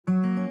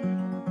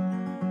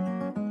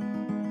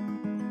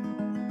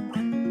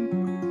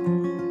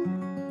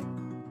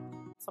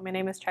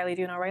name is Charlie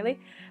June O'Reilly.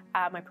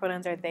 My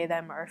pronouns are they,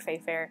 them, or fey,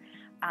 fair,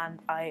 and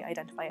I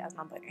identify as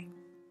non-binary.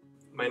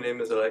 My name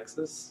is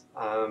Alexis.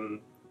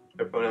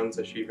 My pronouns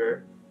are she,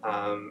 her,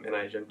 and I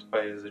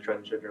identify as a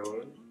transgender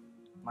woman.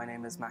 My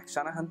name is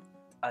Shanahan.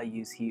 I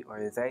use he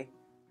or they,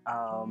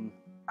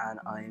 and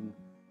I'm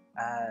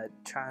a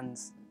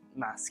trans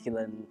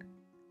masculine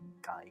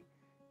guy,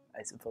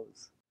 I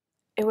suppose.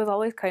 It was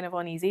always kind of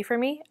uneasy for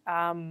me.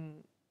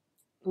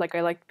 Like,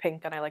 I liked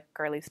pink and I liked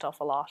girly stuff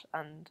a lot,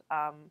 and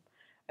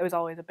I was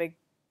always a big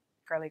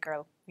girly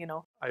girl, you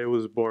know. I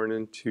was born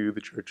into the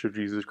Church of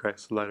Jesus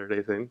Christ of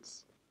Latter-day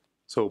Saints,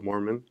 so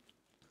Mormon.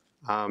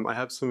 I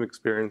have some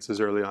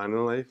experiences early on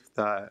in life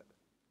that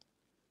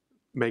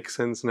make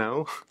sense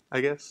now,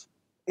 I guess.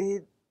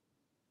 It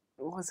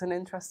was an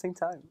interesting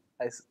time.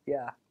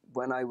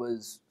 When I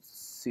was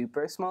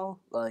super small,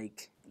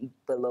 like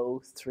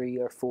below 3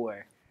 or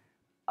 4,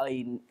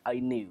 I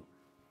knew.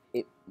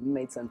 It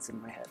made sense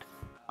in my head.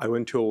 I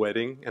went to a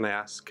wedding and I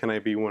asked, can I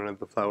be one of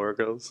the flower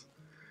girls?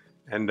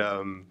 And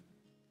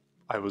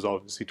I was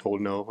obviously told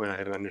no, and I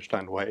didn't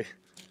understand why.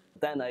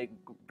 Then I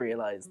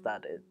realized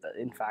that it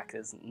in fact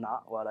is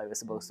not what I was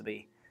supposed to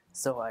be.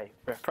 So I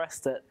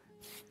repressed it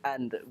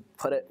and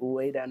put it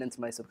way down into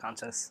my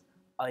subconscious.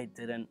 I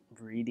didn't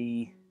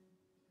really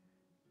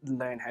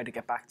learn how to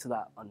get back to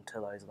that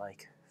until I was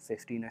like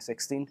 15 or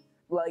 16.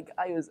 Like,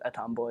 I was a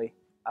tomboy,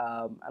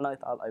 and I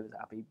thought I was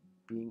happy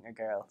being a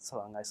girl so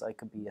long as I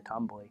could be a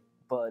tomboy.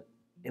 But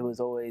it was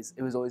always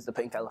the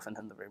pink elephant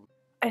in the room.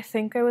 I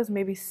think I was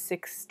maybe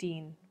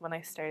 16 when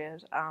I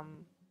started,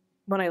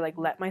 when I like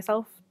let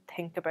myself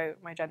think about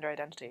my gender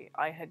identity.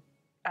 I had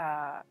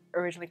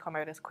originally come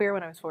out as queer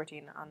when I was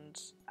 14, and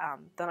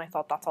then I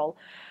thought that's all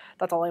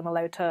I'm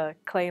allowed to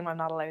claim. I'm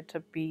not allowed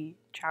to be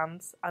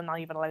trans. I'm not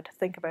even allowed to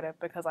think about it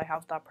because I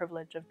have that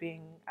privilege of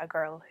being a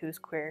girl who's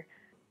queer.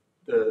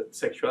 The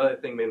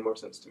sexuality thing made more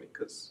sense to me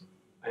because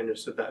I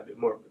understood that a bit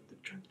more, but the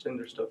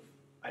transgender stuff,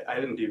 I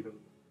didn't even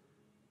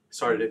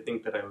started to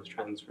think that I was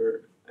trans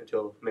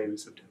until maybe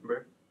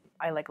September.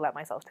 I like let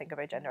myself think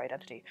about gender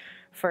identity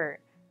for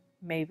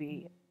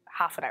maybe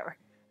half an hour.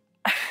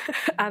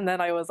 And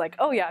then I was like,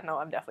 oh yeah, no,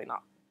 I'm definitely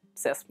not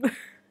cis.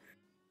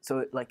 So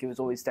it was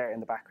always there in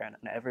the background,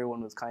 and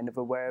everyone was kind of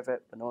aware of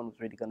it, but no one was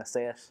really going to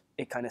say it.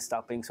 It kind of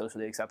stopped being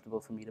socially acceptable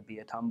for me to be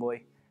a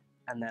tomboy,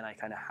 and then I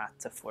kind of had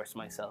to force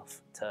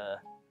myself to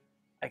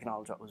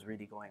acknowledge what was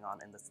really going on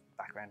in the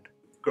background.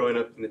 Growing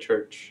up in the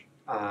church,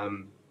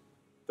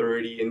 they're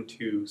already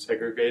into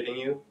segregating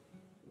you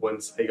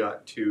once I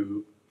got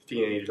to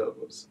teenage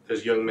levels.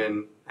 There's young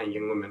men and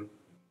young women.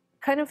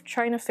 Kind of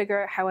trying to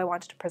figure out how I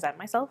wanted to present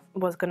myself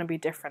was going to be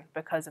different,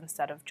 because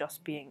instead of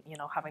just being, you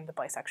know, having the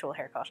bisexual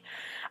haircut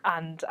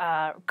and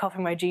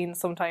cuffing my jeans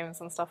sometimes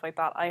and stuff like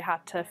that, I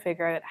had to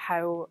figure out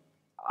how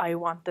I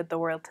wanted the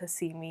world to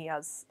see me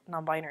as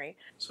non-binary.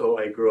 So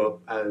I grew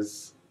up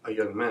as a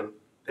young man.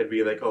 They'd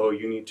be like, oh,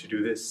 you need to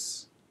do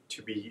this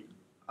to be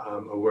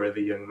a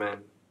worthy young man.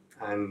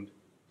 And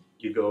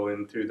you go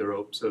in through the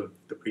ropes of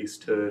the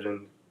priesthood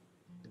and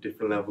the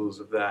different levels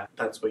of that.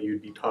 That's what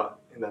you'd be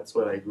taught, and that's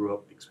what I grew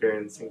up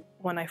experiencing.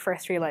 When I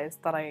first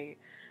realised that I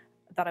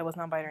was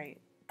non-binary,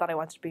 that I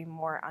wanted to be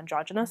more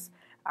androgynous,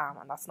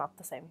 and that's not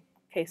the same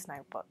case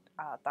now, but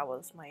that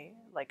was my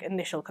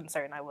initial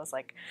concern. I was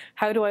like,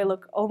 how do I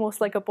look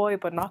almost like a boy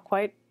but not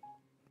quite?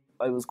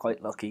 I was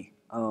quite lucky.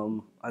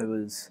 I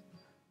was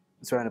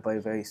surrounded by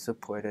a very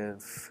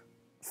supportive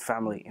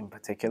family in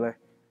particular.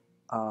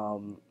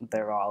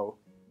 They're all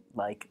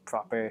like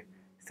proper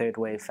third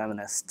wave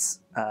feminists,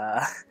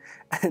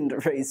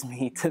 and raised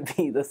me to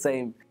be the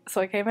same. So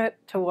I came out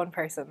to one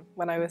person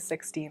when I was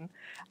 16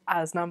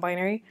 as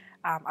non-binary,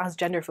 as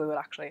gender fluid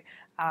actually,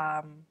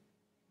 and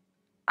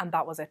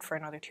that was it for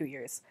another 2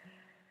 years.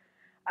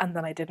 And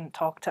then I didn't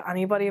talk to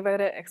anybody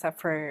about it except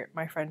for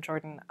my friend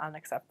Jordan and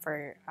except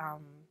for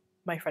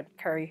my friend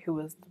Keniry, who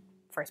was the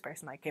first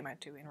person I came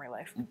out to in real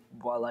life.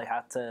 While I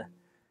had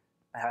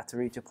to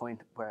reach a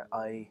point where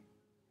I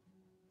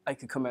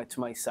could come out to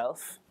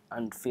myself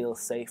and feel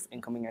safe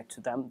in coming out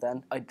to them,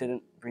 then I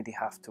didn't really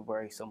have to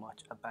worry so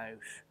much about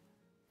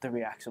the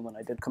reaction when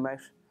I did come out.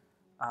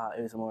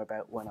 It was more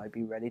about when I'd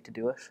be ready to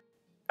do it.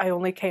 I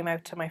only came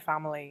out to my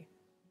family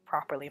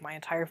properly, my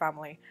entire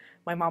family,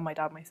 my mom, my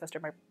dad, my sister,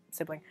 my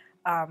sibling,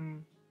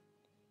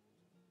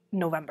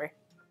 November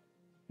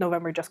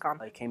just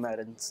gone. I came out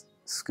in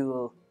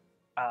school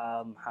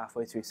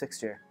halfway through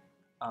 6th year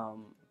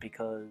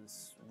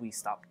because we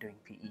stopped doing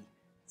PE.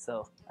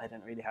 So I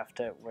didn't really have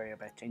to worry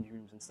about changing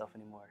rooms and stuff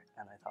anymore,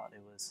 and I thought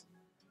it was,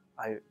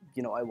 I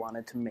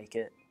wanted to make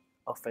it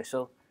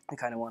official. I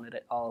kind of wanted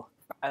it all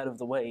out of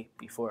the way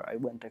before I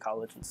went to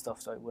college and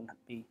stuff, so I wouldn't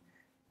be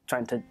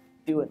trying to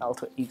do an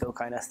alter ego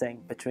kind of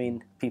thing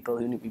between people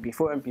who knew me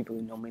before and people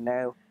who know me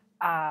now.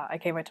 I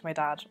came out to my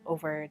dad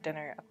over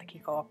dinner at the Key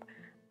Co-op,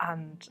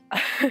 and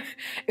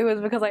it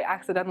was because I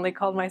accidentally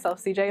called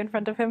myself CJ in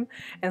front of him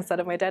instead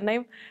of my dead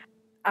name.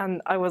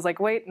 And I was like,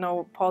 wait,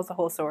 no, pause the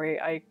whole story.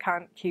 I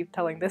can't keep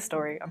telling this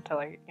story until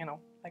I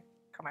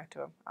come out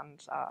to him.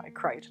 And I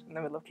cried in the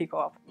middle of Key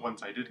Co-op.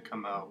 Once I did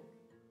come out,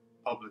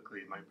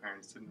 publicly, my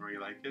parents didn't really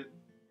like it.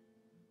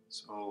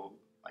 So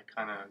I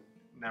kind of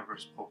never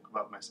spoke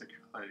about my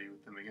sexuality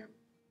with them again.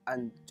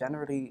 And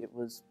generally it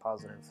was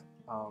positive.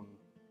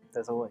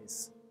 There's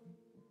always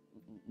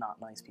not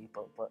nice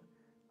people, but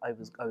I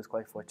was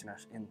quite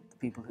fortunate in the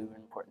people who were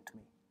important to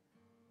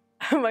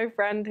me. My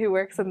friend who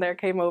works in there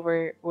came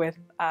over with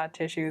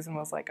tissues and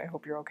was like, I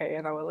hope you're okay.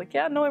 And I was like,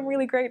 yeah, no, I'm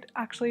really great.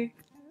 Actually,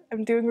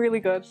 I'm doing really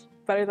good.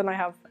 Better than I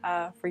have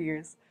for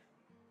years.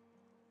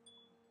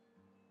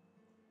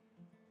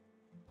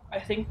 I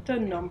think the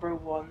number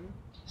one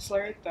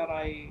slur that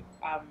I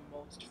am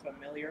most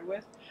familiar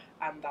with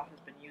and that has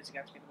been used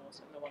against me the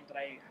most, and the one that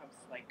I have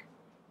like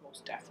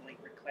most definitely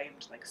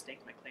reclaimed, like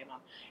staked my claim on,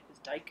 is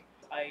dyke.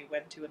 I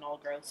went to an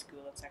all-girls school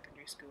at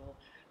secondary school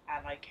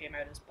and I came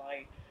out as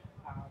bi,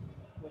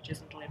 which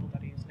isn't a label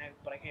that I use now,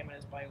 but I came out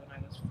as bi when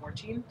I was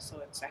 14, so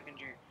in second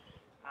year.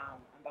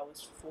 And that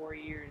was 4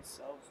 years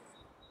of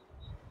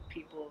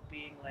people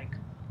being like,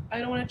 I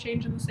don't want to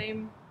change in the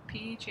same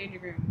PE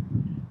changing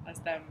room as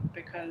them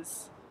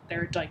because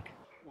they're dyke.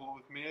 Well,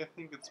 with me, I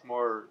think it's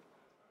more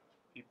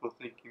people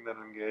thinking that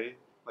I'm gay.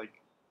 Like,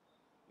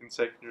 in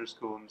secondary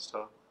school and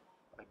stuff,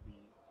 I'd be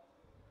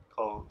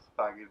called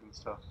faggot and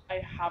stuff. I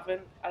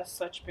haven't, as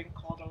such, been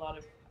called a lot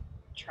of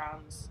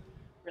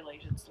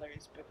trans-related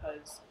slurs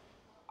because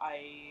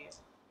I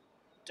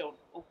don't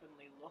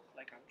openly look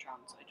like I'm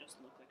trans. I just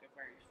look like a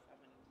very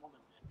feminine woman.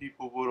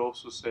 People would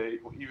also say,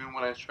 even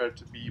when I tried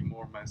to be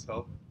more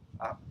myself,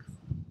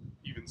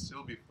 even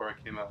still before I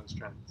came out as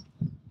trans,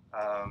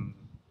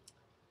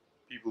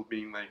 people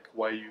being like,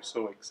 why are you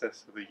so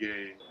excessively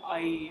gay?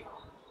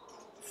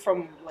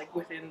 From like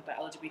within the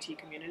LGBT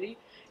community,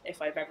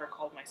 if I've ever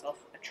called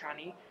myself a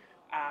tranny,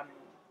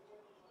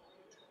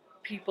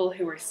 people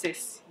who are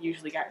cis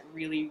usually get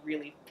really,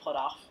 really put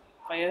off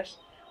by it.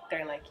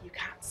 They're like, you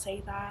can't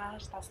say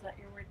that, that's not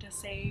your word to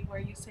say, why are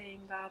you saying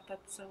that,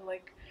 that's so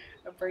like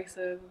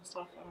abrasive and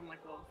stuff. And I'm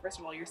like, well, first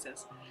of all, you're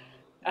cis.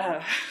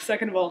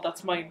 Second of all,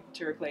 that's mine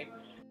to reclaim.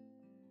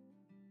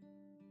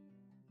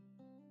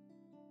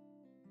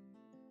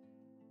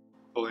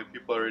 Only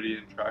people I already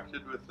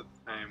interacted with at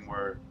the time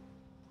were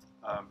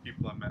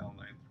people I met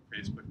online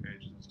through Facebook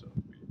pages and stuff.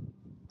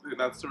 And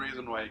that's the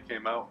reason why it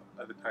came out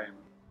at the time.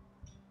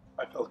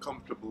 I felt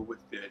comfortable with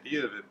the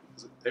idea of it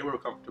because they were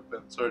comfortable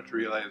and started to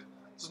realize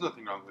there's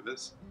nothing wrong with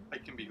this. I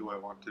can be who I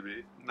want to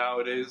be.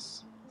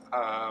 Nowadays,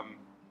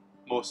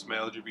 most of my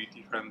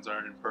LGBT friends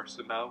are in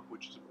person now,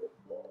 which is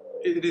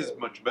it is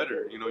much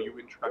better. You know, you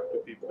interact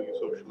with people, you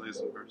socialize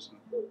in person,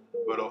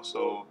 but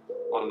also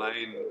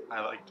online.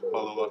 I like to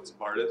follow lots of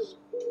artists.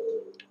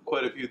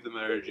 Quite a few of them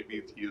are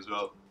LGBT as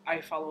well. I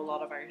follow a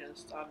lot of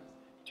artists on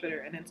Twitter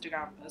and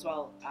Instagram as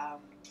well,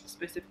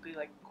 specifically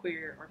like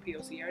queer or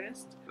POC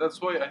artists. That's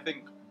why I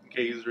think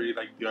gays really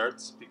like the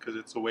arts, because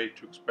it's a way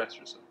to express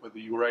yourself. Whether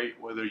you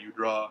write, whether you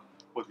draw,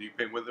 whether you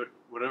paint,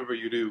 whatever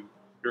you do,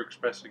 you're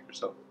expressing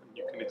yourself, and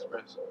you can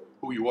express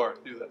who you are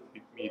through that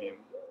medium.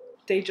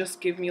 They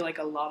just give me like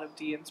a lot of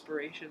the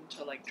inspiration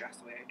to like dress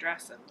the way I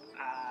dress and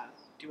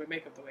do my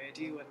makeup the way I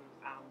do, and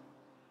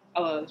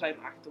a lot of the time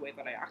act the way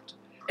that I act.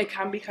 It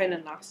can be kind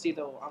of nasty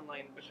though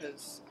online,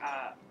 because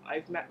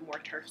I've met more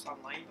TERFs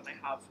online than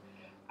I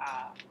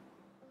have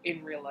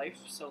in real life.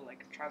 So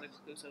like trans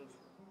exclusive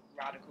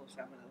radical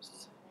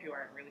feminists who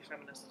aren't really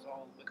feminists at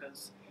all,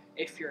 because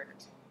if you're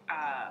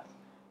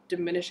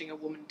diminishing a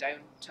woman down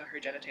to her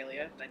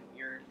genitalia, then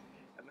you're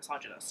a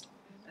misogynist,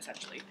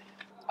 essentially.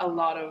 A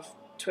lot of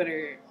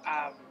Twitter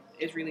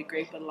is really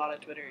great, but a lot of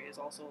Twitter is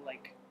also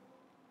like,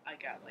 I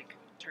get like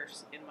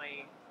TERFs in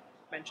my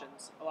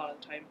mentions a lot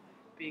of the time,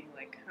 being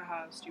like,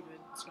 haha, stupid,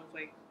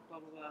 snowflake, blah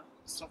blah blah,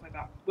 stuff like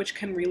that, which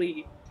can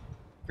really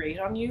grate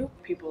on you.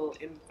 People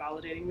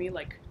invalidating me,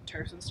 like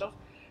TERFs and stuff,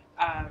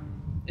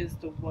 is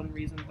the one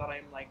reason that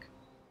I'm like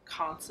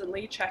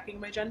constantly checking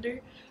my gender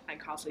and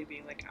constantly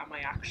being like, am I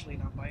actually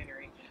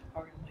non-binary,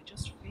 or am I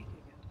just faking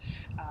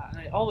it?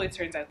 And it always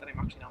turns out that I'm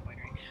actually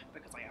non-binary,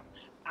 because I am.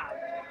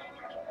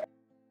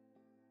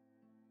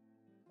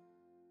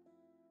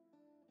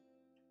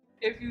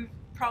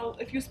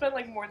 If you spend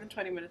like more than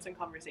 20 minutes in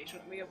conversation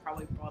with me, I've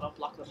probably brought up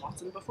Lachlan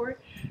Watson before,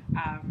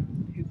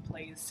 who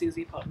plays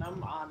Susie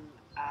Putnam on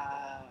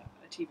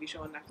a TV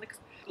show on Netflix.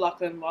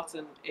 Lachlan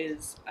Watson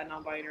is a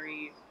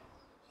non-binary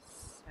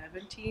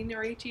 17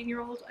 or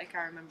 18-year-old, I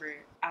can't remember,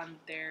 and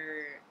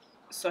they're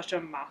such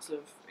a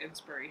massive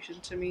inspiration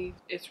to me.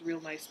 It's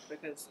real nice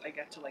because I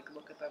get to like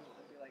look at them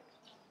and be like,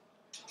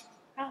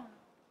 ah,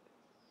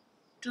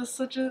 just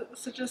such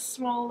a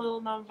small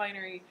little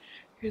non-binary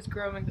who's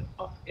growing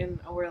up in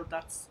a world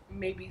that's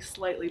maybe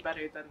slightly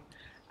better than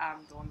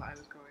the one that I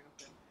was growing up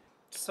in.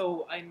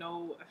 So I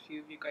know a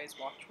few of you guys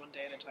watch One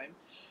Day at a Time,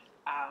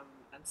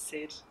 and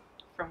Sid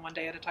from One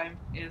Day at a Time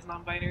is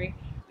non-binary,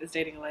 is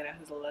dating Elena,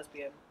 who's a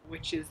lesbian,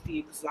 which is the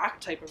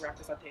exact type of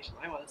representation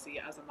I want to see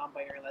as a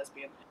non-binary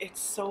lesbian. It's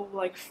so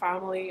like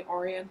family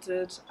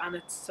oriented, and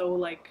it's so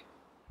like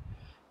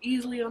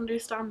easily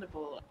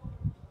understandable.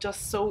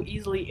 just so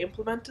easily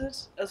implemented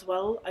as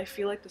well. I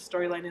feel like the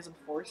storyline isn't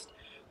forced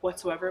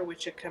whatsoever,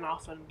 which it can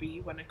often be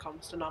when it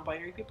comes to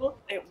non-binary people.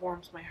 It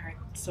warms my heart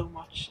so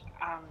much,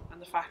 and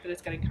the fact that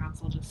it's getting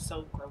cancelled is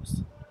so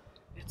gross.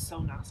 It's so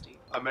nasty.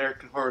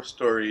 American Horror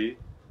Story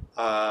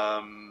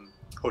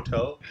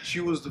Hotel. She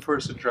was the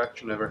first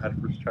interaction I ever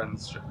had with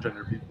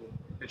transgender people,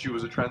 and she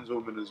was a trans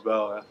woman as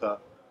well. And I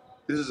thought,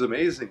 this is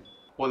amazing.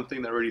 One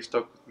thing that really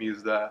stuck with me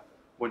is that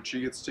when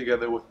she gets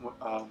together with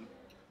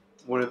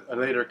a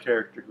later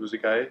character who's a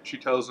guy, she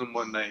tells him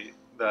one night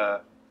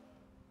that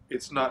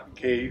it's not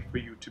gay for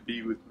you to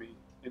be with me,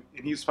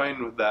 and he's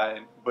fine with that.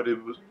 But it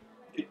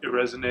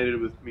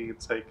resonated with me.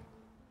 It's like,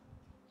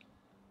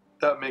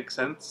 that makes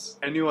sense.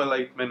 I knew I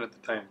liked men at the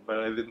time, but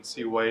I didn't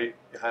see why it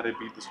had to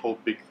be this whole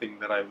big thing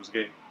that I was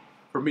gay.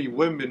 For me,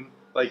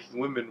 liking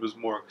women was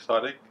more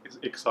exotic.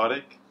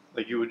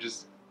 Like, you would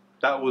just,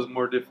 that was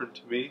more different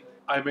to me.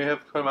 I may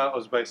have come out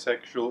as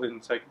bisexual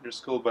in secondary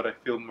school, but I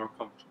feel more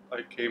comfortable.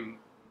 I came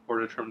more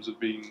to terms of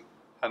being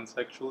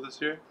pansexual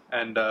this year.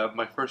 And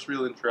my first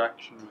real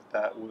interaction with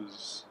that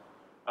was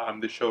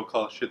the show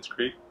called Schitt's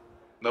Creek.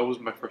 That was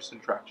my first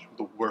interaction with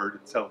the word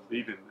itself,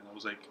 even. And I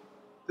was like,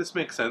 this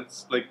makes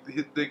sense. Like,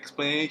 the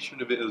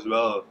explanation of it as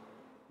well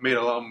made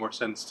a lot more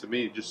sense to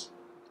me, just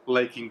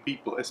liking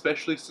people,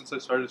 especially since I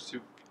started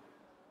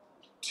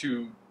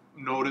to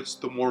notice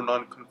the more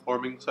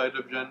non-conforming side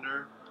of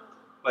gender.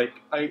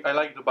 Like, I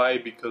liked bi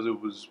because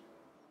it was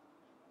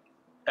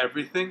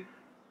everything,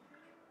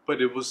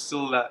 but it was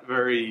still that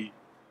very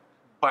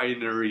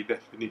binary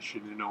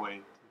definition in a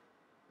way.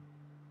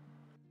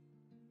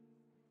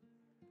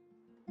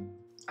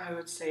 I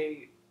would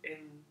say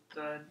in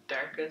the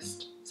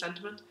darkest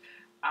sentiment,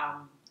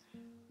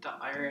 the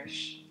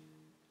Irish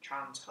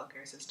trans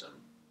healthcare system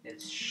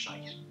is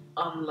shite.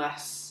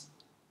 Unless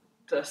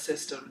the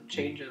system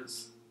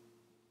changes,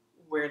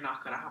 we're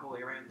not going to have a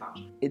way around that.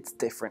 It's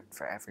different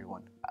for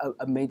everyone.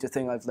 A major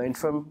thing I've learned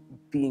from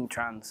being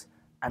trans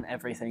and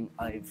everything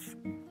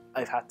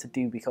I've had to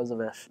do because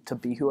of it to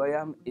be who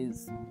I am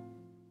is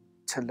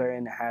to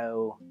learn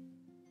how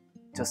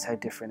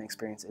different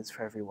experience is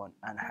for everyone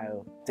and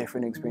how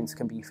different experience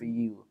can be for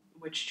you.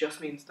 Which just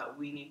means that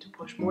we need to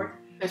push more.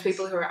 There's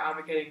people who are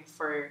advocating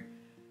for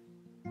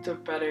the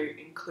better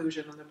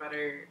inclusion and the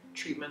better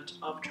treatment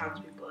of trans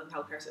people in the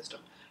healthcare system.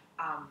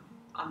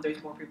 And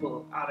there's more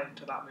people adding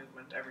to that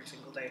movement every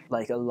single day.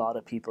 Like, a lot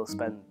of people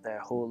spend their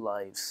whole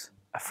lives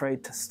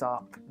afraid to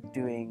stop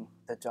doing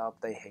the job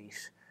they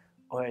hate,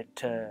 or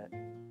to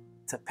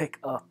pick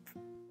up,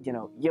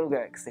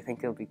 yoga because they think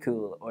it'll be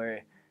cool, or,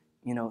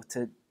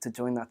 to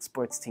join that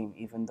sports team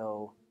even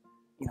though,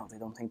 they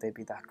don't think they'd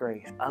be that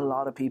great. A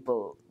lot of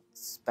people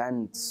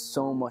spend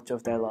so much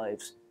of their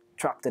lives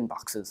trapped in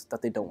boxes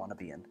that they don't want to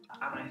be in.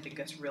 And I think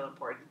it's real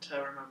important to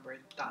remember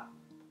that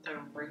the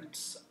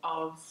roots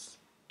of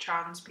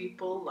trans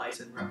people lies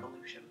in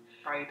revolution.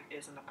 Pride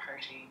isn't a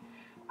party,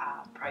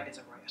 Pride is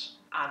a riot.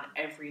 And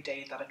every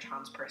day that a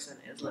trans person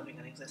is living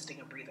and existing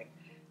and breathing,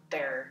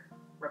 they're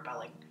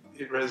rebelling.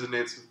 It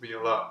resonates with me a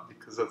lot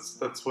because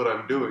that's what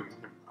I'm doing.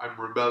 I'm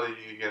rebelling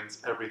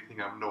against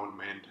everything I've known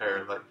my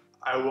entire life.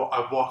 I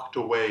walked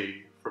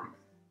away from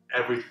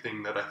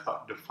everything that I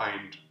thought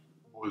defined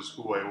was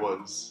who I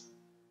was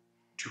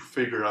to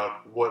figure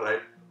out what I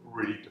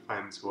really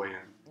defines who I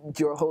am.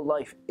 Your whole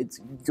life, it's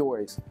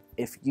yours.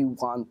 If you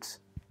want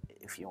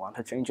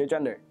to change your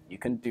gender, you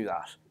can do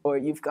that. Or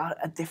you've got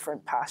a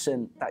different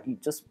passion that you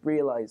just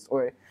realized,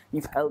 or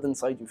you've held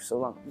inside you for so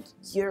long,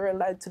 you're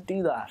allowed to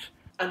do that.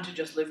 And to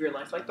just live your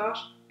life like that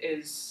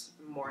is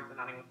more than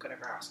anyone could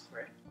ever ask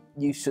for.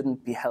 You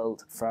shouldn't be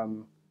held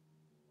from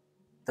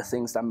the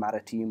things that matter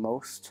to you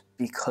most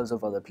because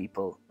of other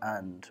people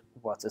and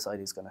what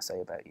society's going to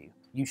say about you.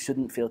 You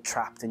shouldn't feel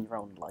trapped in your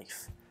own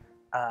life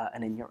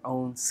and in your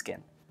own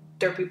skin.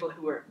 There are people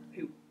who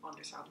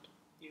understand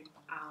you,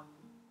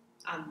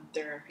 and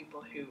there are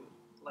people who,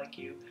 like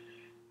you,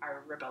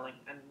 are rebelling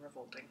and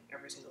revolting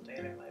every single day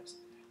of their lives,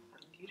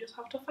 and you just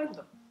have to find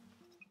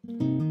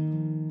them.